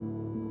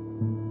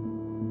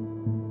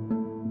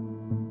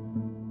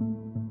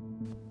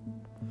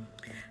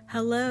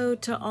Hello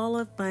to all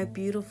of my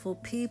beautiful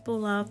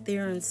people out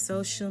there in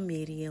social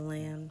media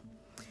land.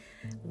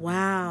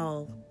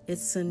 Wow,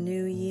 it's a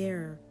new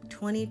year,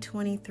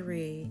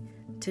 2023.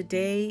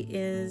 Today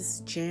is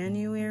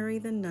January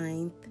the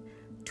 9th,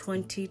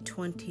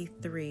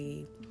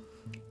 2023.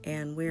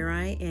 And where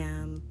I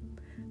am,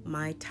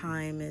 my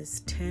time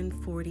is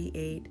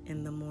 10:48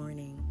 in the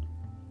morning.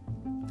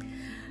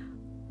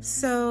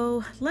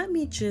 So let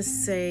me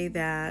just say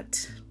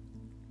that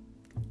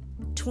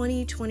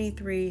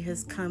 2023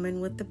 has come in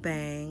with a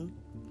bang.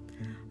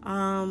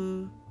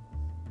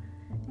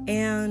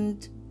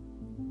 And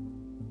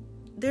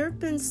there have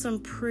been some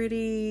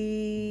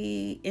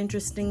pretty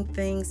interesting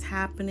things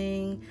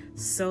happening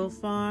so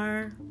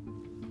far.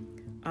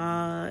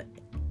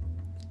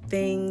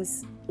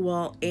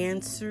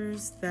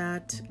 Answers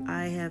that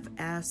I have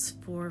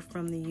asked for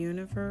from the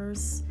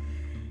universe.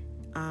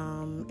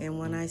 And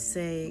when I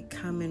say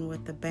come in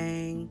with a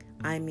bang,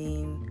 I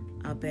mean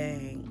a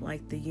bang.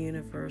 Like the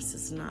universe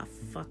is not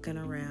fucking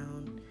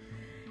around.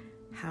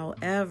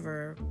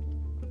 However,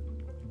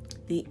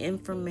 the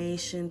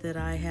information that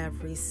I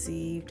have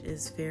received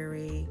is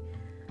very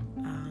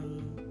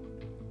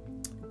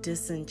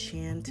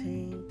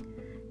disenchanting.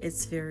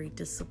 It's very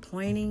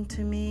disappointing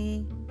to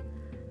me.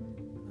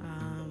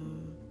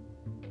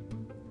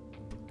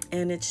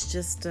 And it's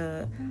just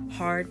a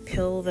hard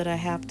pill that I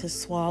have to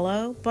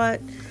swallow. But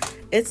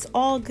it's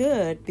all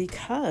good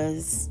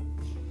because,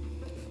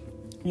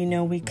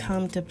 we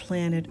come to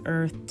planet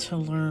Earth to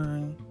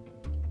learn.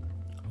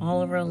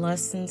 All of our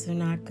lessons are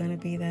not going to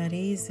be that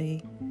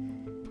easy.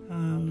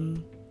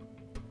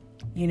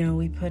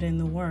 We put in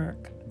the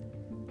work.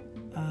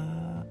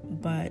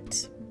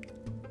 But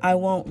I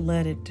won't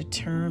let it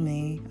deter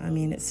me. I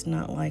mean, it's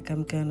not like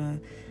I'm going to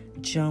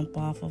jump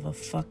off of a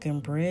fucking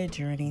bridge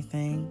or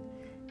anything.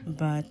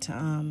 But,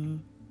 I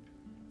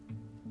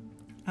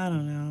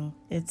don't know.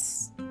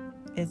 It's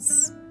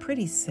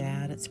pretty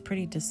sad. It's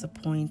pretty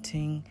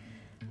disappointing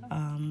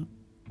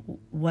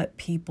what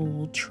people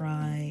will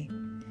try.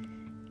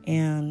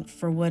 And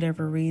for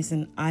whatever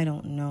reason, I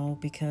don't know,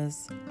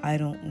 because I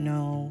don't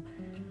know,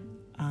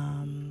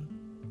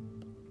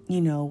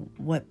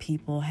 what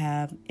people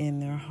have in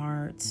their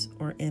hearts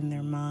or in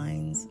their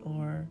minds,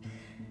 or,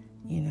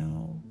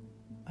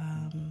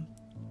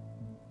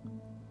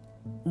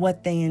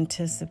 what they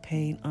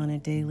anticipate on a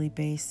daily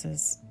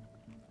basis.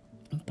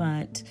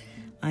 But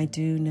I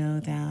do know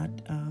that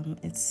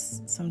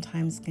it's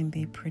sometimes can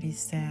be pretty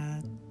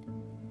sad.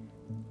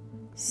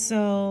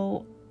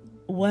 So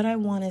what I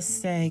want to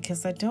say,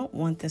 because I don't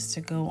want this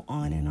to go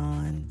on and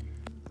on,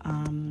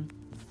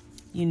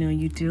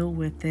 you deal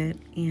with it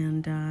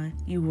and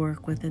you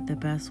work with it the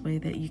best way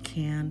that you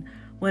can,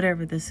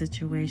 whatever the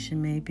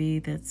situation may be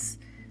that's,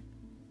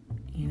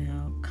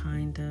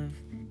 kind of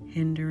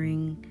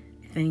hindering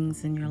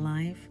things in your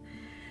life.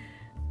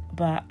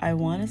 But I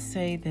want to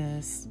say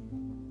this,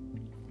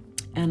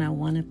 and I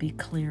want to be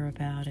clear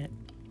about it.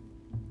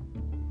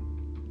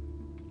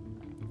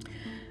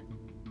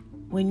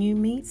 When you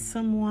meet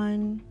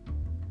someone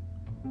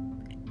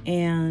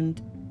and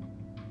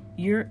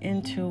your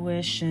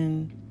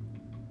intuition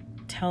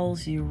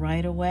tells you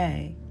right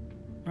away,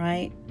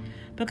 right?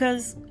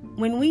 Because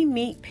when we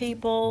meet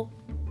people,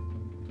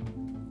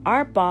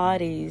 our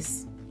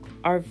bodies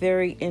are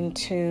very in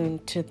tune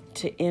to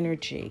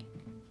energy,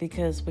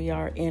 because we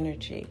are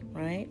energy,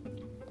 right?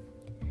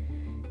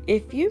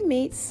 If you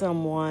meet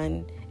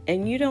someone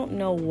and you don't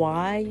know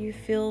why you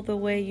feel the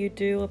way you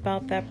do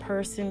about that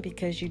person,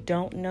 because you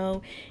don't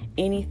know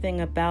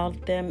anything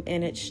about them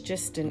and it's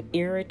just an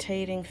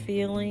irritating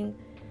feeling,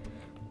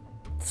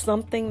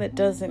 something that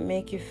doesn't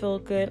make you feel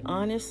good,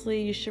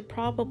 honestly, you should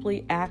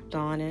probably act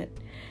on it.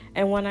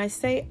 And when I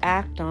say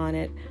act on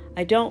it,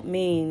 I don't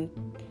mean,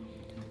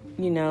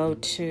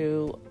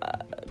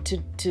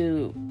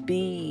 to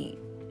be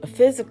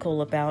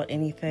physical about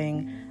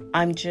anything.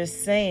 I'm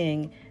just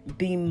saying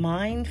be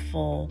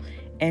mindful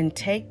and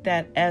take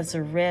that as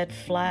a red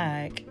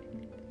flag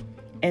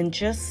and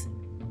just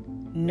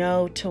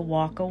know to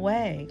walk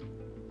away.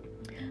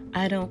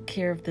 I don't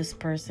care if this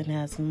person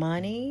has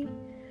money.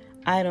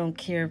 I don't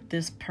care if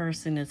this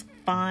person is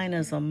fine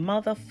as a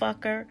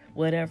motherfucker,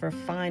 whatever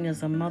fine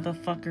as a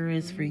motherfucker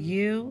is for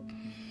you.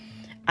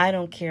 I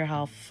don't care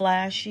how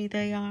flashy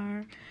they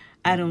are.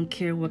 I don't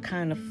care what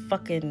kind of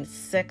fucking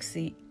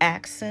sexy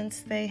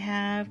accents they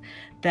have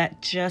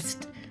that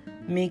just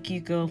make you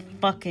go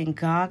fucking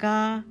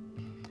gaga.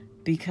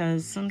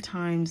 Because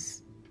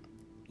sometimes,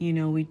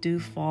 we do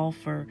fall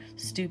for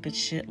stupid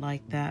shit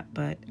like that,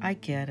 but I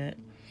get it.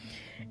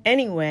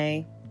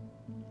 Anyway,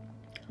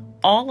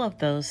 all of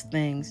those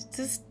things,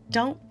 just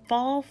don't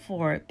fall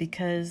for it,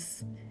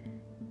 because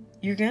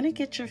you're going to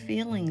get your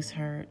feelings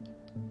hurt.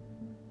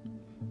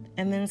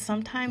 And then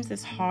sometimes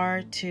it's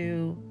hard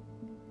to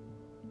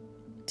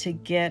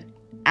get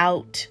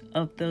out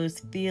of those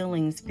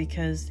feelings,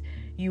 because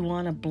you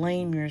want to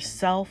blame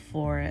yourself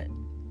for it.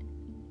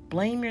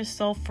 Blame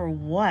yourself for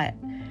what?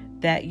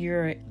 That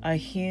you're a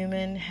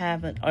human,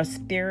 having a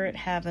spirit,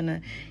 having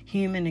a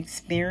human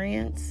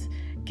experience.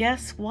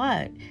 guess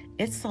what?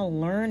 It's a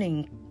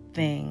learning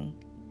thing.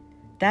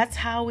 That's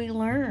how we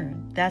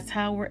learn. That's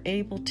how we're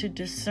able to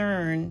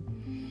discern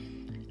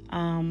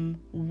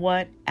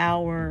what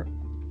our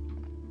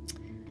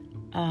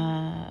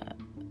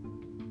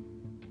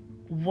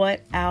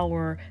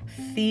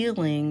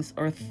feelings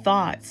or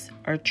thoughts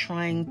are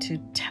trying to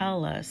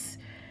tell us.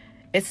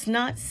 It's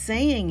not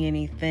saying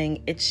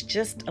anything. It's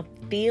just a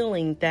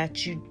feeling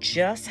that you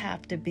just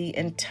have to be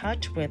in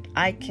touch with.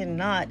 I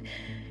cannot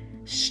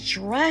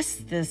stress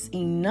this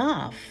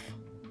enough.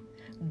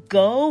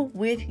 Go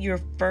with your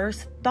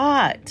first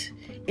thought.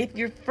 If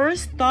your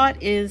first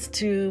thought is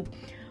to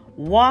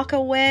walk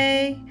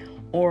away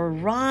or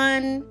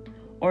run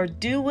or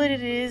do what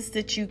it is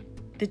that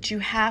you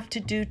have to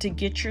do to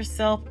get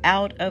yourself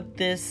out of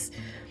this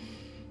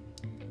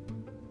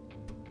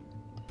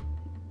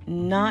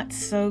not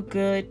so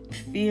good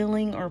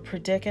feeling or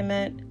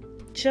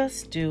predicament,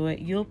 just do it.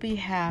 You'll be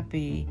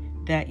happy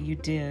that you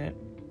did.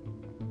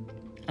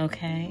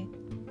 Okay?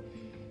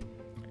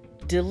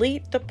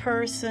 Delete the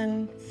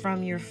person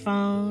from your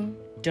phone.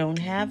 Don't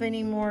have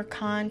any more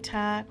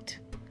contact.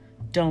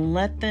 Don't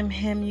let them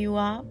hem you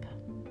up.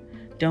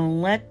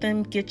 Don't let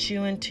them get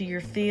you into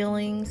your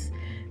feelings,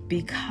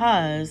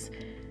 because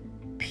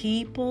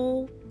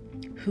people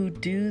who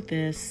do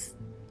this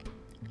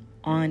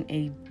on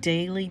a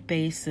daily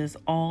basis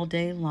all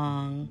day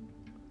long,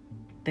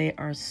 they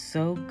are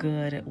so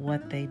good at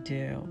what they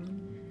do.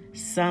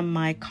 Some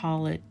might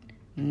call it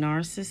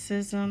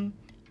narcissism.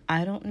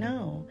 I don't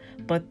know,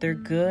 but they're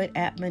good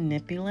at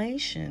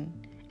manipulation,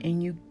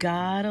 and you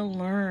gotta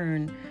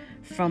learn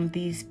from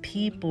these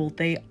people.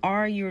 They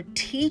are your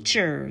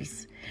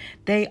teachers.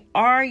 They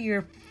are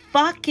your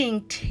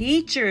fucking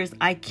teachers.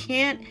 I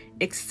can't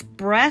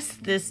express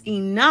this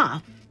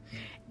enough.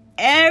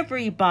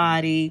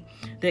 Everybody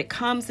that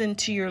comes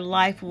into your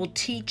life will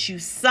teach you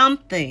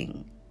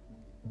something.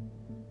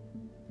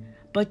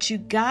 But you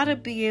gotta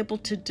be able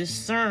to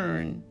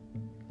discern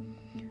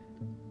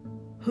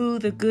who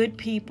the good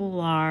people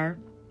are.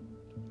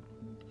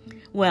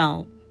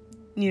 Well,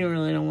 you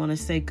really don't want to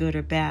say good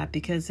or bad,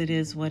 because it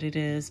is what it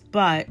is.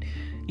 But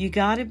you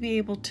got to be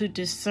able to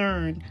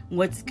discern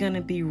what's going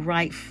to be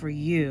right for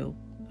you.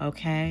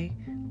 Okay?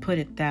 Put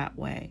it that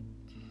way.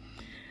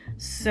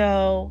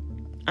 So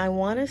I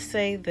want to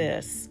say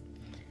this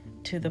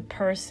to the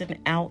person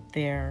out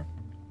there.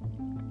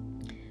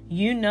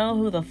 You know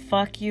who the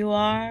fuck you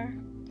are,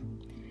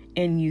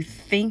 and you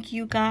think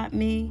you got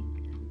me,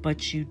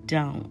 but you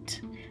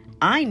don't.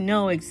 I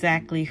know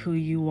exactly who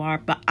you are,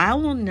 but I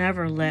will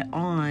never let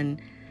on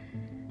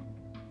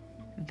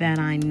that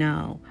I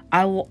know.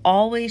 I will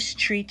always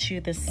treat you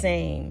the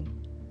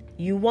same.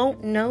 You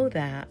won't know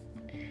that.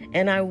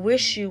 And I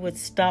wish you would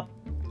stop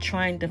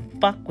trying to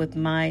fuck with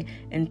my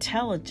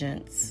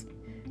intelligence.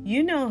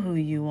 You know who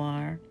you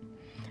are.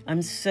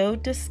 I'm so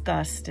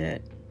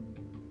disgusted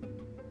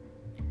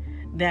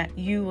that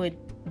you would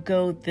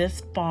go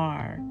this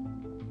far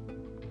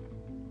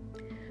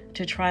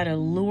to try to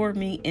lure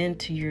me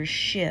into your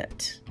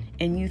shit,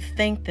 and you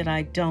think that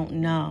I don't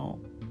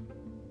know.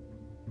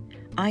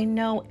 I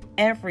know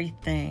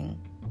everything.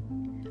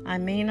 I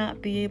may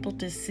not be able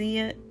to see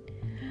it,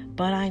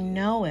 but I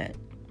know it.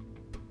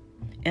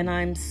 And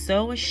I'm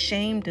so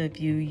ashamed of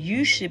you.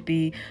 You should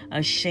be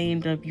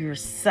ashamed of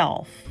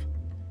yourself.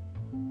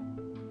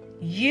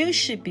 You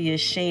should be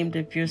ashamed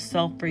of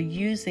yourself for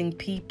using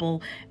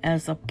people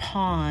as a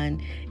pawn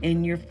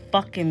in your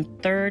fucking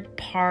third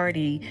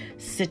party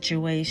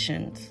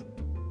situations.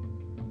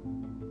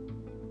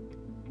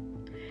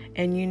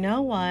 And you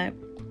know what?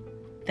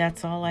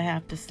 That's all I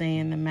have to say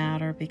in the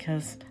matter,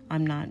 because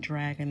I'm not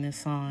dragging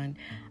this on.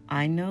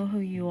 I know who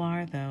you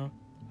are, though.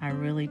 I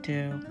really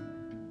do.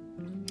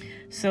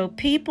 So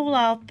people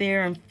out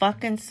there in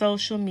fucking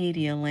social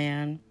media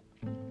land,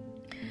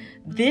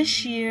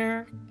 this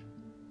year,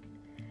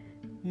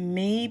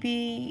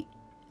 maybe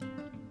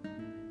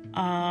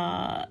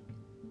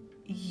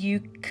you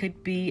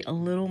could be a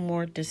little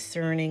more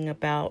discerning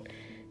about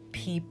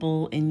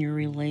people in your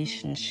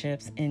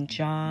relationships, in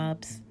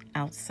jobs,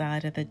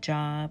 outside of the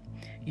job,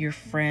 your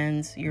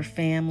friends, your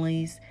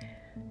families,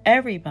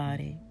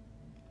 everybody.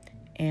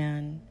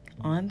 And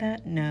on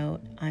that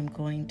note, I'm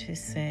going to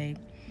say,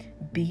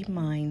 be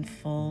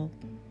mindful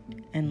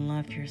and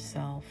love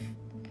yourself.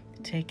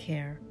 Take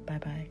care.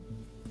 Bye-bye.